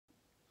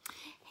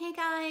Hey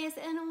guys,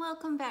 and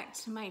welcome back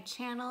to my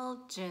channel,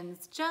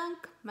 Jen's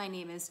Junk. My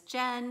name is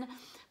Jen.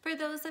 For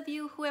those of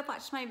you who have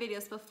watched my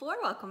videos before,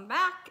 welcome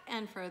back.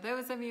 And for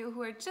those of you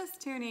who are just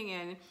tuning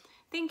in,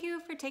 thank you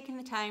for taking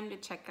the time to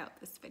check out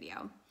this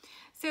video.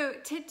 So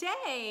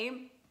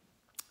today,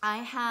 I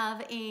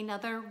have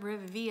another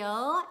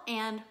reveal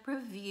and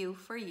review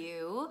for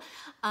you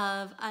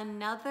of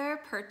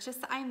another purchase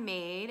I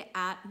made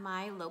at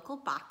my local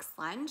box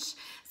lunch.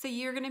 So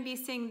you're gonna be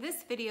seeing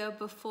this video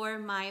before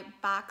my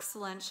box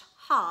lunch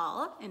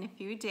haul in a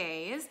few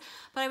days,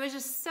 but I was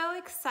just so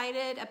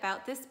excited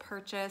about this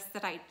purchase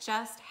that I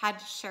just had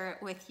to share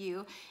it with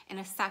you in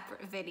a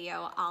separate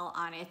video all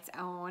on its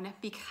own,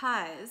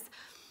 because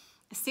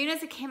as soon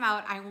as it came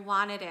out, I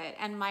wanted it,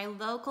 and my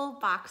local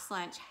box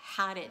lunch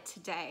had it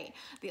today.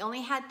 They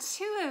only had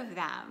 2 of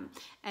them,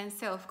 and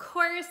so of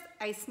course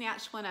I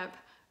snatched one up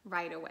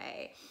right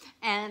away.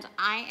 And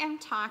I am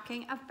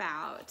talking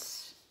about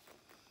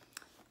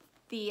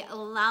the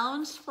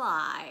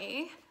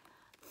Loungefly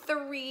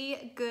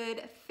 3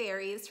 Good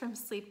Fairies from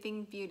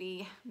Sleeping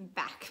Beauty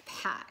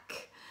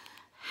backpack.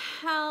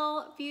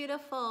 How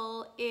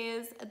beautiful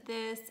is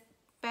this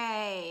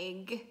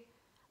bag?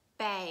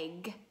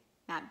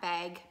 Not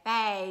bag,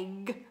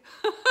 bag.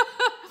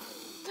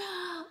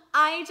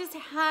 I just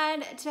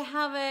had to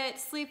have it.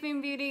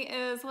 Sleeping Beauty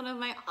is one of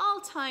my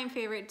all-time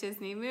favorite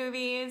Disney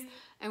movies.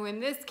 And when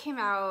this came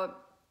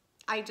out,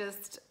 I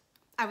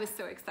was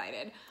so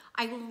excited.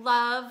 I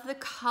love the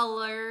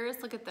colors.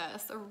 Look at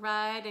this, a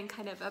red and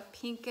kind of a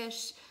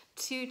pinkish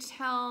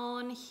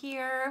two-tone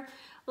here.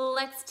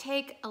 Let's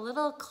take a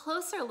little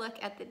closer look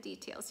at the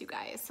details, you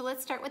guys. So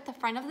let's start with the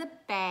front of the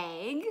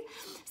bag.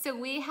 So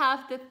we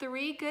have the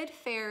 3 good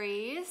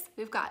fairies.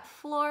 We've got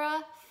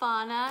Flora,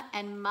 Fauna,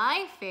 and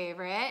my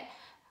favorite,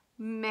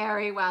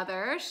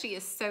 Merryweather. She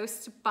is so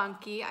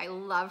spunky. I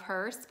love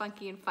her,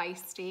 spunky and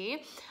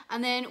feisty.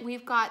 And then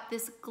we've got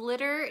this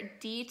glitter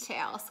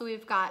detail. So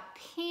we've got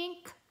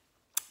pink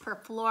for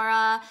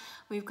Flora,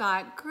 we've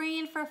got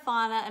green for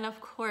Fauna, and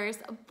of course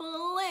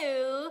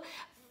blue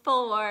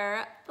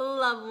for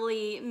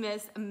lovely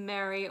Miss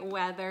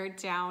Merryweather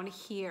down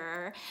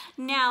here.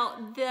 Now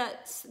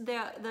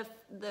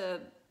the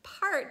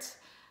part,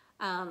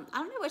 I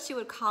don't know what you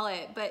would call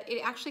it, but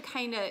it actually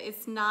kind of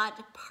is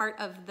not part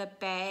of the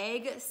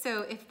bag.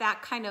 So if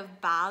that kind of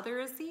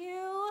bothers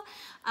you,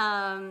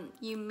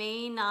 you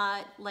may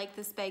not like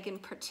this bag in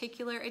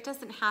particular. It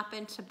doesn't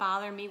happen to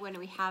bother me when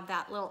we have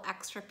that little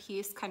extra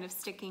piece kind of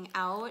sticking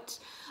out.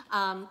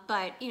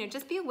 But you know,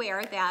 just be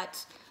aware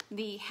that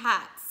the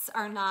hats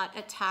are not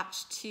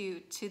attached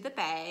to the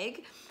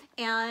bag.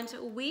 And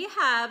we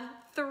have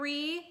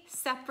 3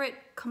 separate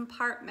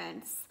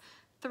compartments,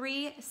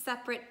 3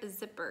 separate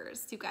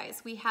zippers, you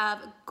guys. We have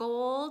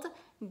gold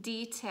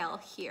detail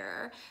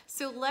here.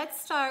 So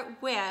let's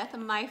start with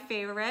my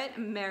favorite,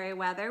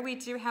 Merryweather. We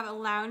do have a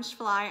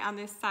Loungefly on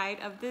this side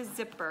of the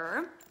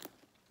zipper.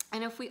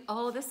 And if we,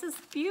 oh, this is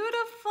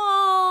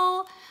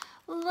beautiful.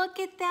 Look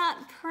at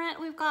that print.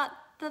 We've got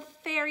the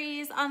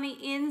fairies on the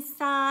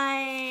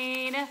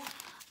inside.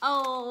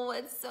 Oh,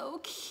 it's so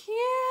cute.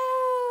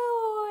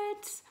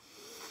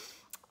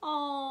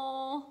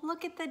 Oh,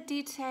 look at the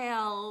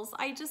details.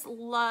 I just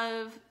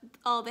love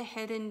all the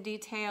hidden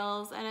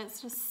details, and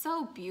it's just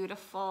so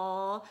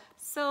beautiful.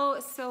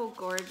 So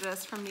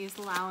gorgeous from these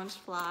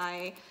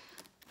Loungefly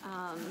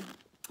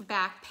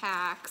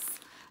backpacks.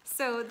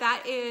 So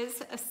that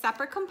is a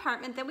separate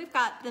compartment. Then we've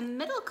got the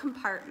middle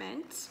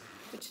compartment,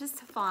 which is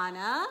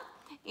Fauna.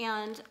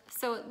 And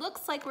so it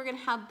looks like we're gonna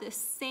have the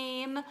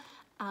same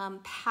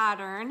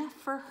pattern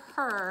for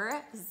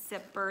her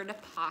zippered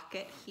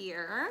pocket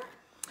here.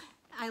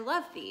 I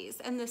love these,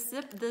 and the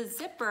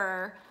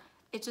zipper,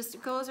 it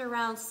just goes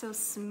around so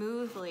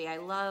smoothly. I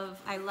love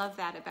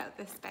that about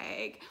this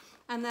bag.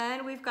 And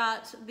then we've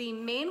got the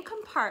main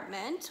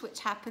compartment, which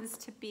happens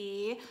to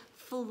be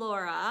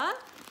Flora.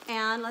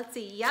 And let's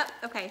see, yep,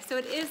 okay, so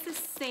it is the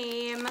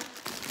same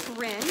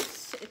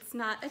print. It's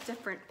not a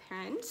different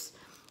print.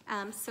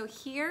 So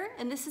here,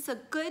 and this is a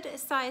good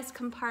sized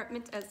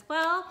compartment as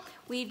well.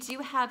 We do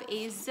have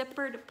a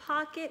zippered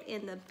pocket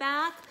in the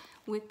back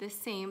with the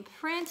same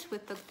print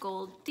with the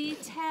gold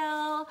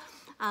detail.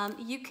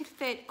 You could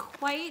fit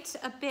quite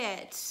a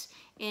bit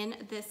in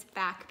this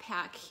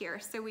backpack here.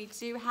 So we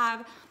do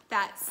have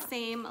that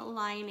same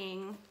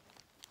lining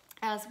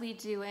as we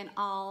do in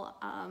all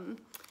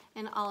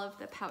of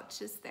the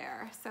pouches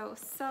there. So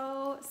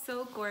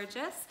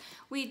gorgeous.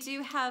 We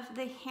do have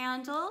the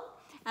handle,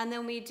 and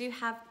then we do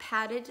have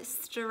padded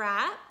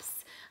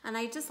straps. And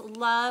I just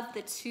love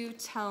the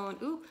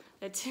two-tone,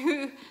 the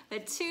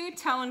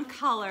two-tone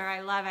color.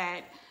 I love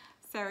it.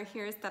 So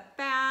here's the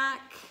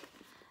back,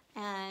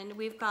 and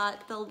we've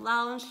got the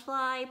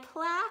Loungefly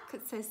plaque.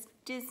 It says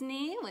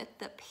Disney with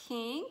the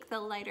pink, the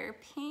lighter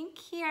pink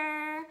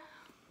here.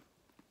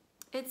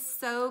 It's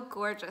so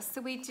gorgeous. So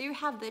we do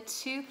have the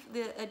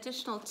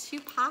additional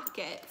 2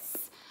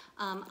 pockets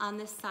on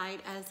this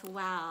side as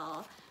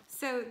well.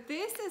 So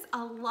this is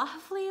a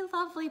lovely,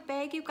 lovely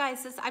bag, you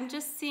guys. I'm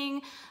just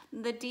seeing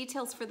the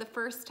details for the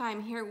first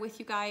time here with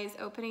you guys,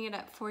 opening it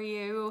up for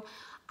you.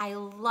 I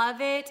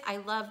love it. I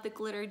love the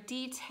glitter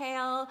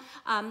detail.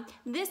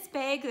 This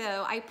bag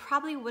though, I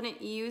probably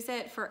wouldn't use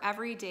it for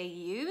everyday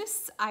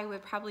use. I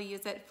would probably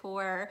use it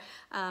for,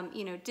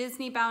 you know,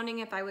 Disney bounding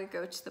if I would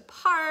go to the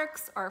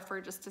parks or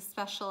for just a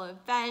special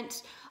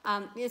event.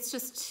 It's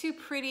just too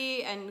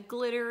pretty and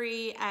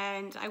glittery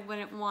and I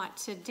wouldn't want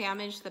to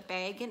damage the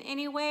bag in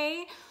any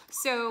way.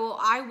 So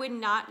I would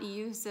not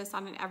use this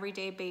on an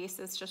everyday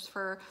basis, just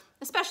for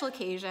a special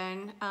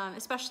occasion,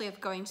 especially if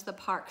going to the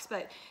parks.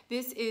 But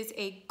this is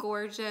a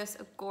gorgeous,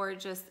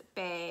 gorgeous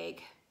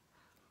bag.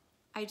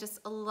 I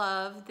just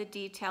love the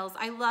details.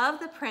 I love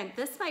the print.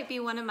 This might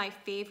be one of my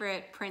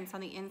favorite prints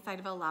on the inside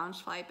of a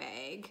Loungefly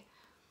bag.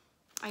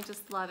 I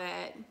just love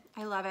it.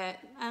 I love it.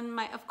 And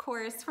of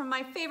course, from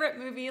my favorite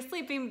movie,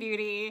 Sleeping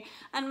Beauty,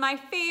 and my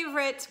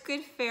favorite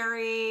good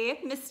fairy,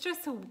 Mistress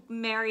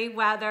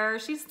Merryweather.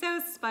 She's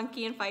so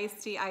spunky and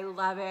feisty. I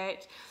love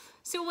it.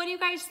 So what do you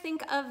guys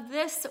think of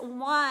this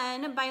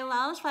one by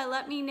Loungefly?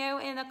 Let me know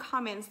in the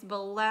comments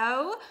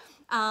below.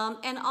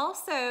 And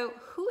also,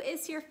 who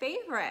is your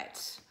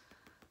favorite?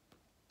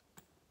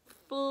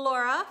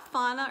 Flora,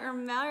 Fauna, or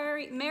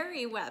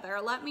Merryweather?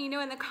 Let me know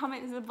in the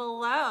comments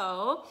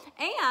below.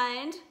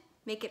 And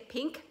make it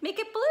pink, make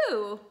it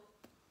blue.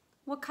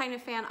 What kind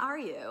of fan are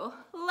you?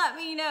 Let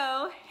me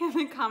know in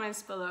the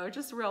comments below.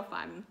 Just real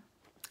fun.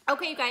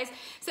 Okay, you guys,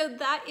 so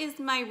that is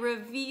my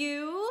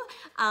review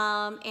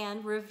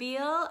and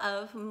reveal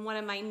of one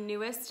of my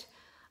newest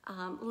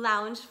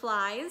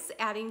Loungeflies,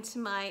 adding to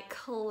my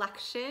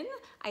collection.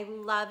 I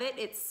love it.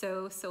 It's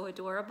so, so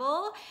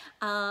adorable.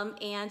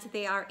 And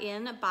they are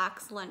in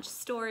box lunch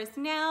stores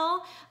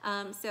now.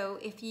 So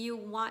if you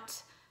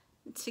want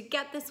to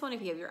get this one,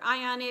 if you have your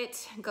eye on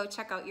it, go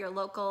check out your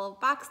local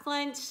box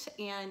lunch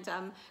and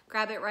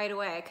grab it right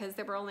away, because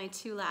there were only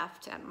 2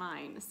 left at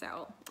mine.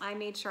 So I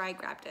made sure I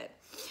grabbed it.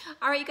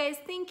 All right, you guys,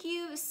 thank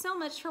you so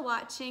much for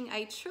watching.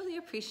 I truly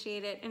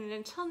appreciate it. And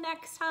until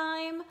next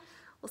time,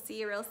 we'll see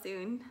you real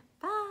soon.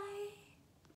 Bye.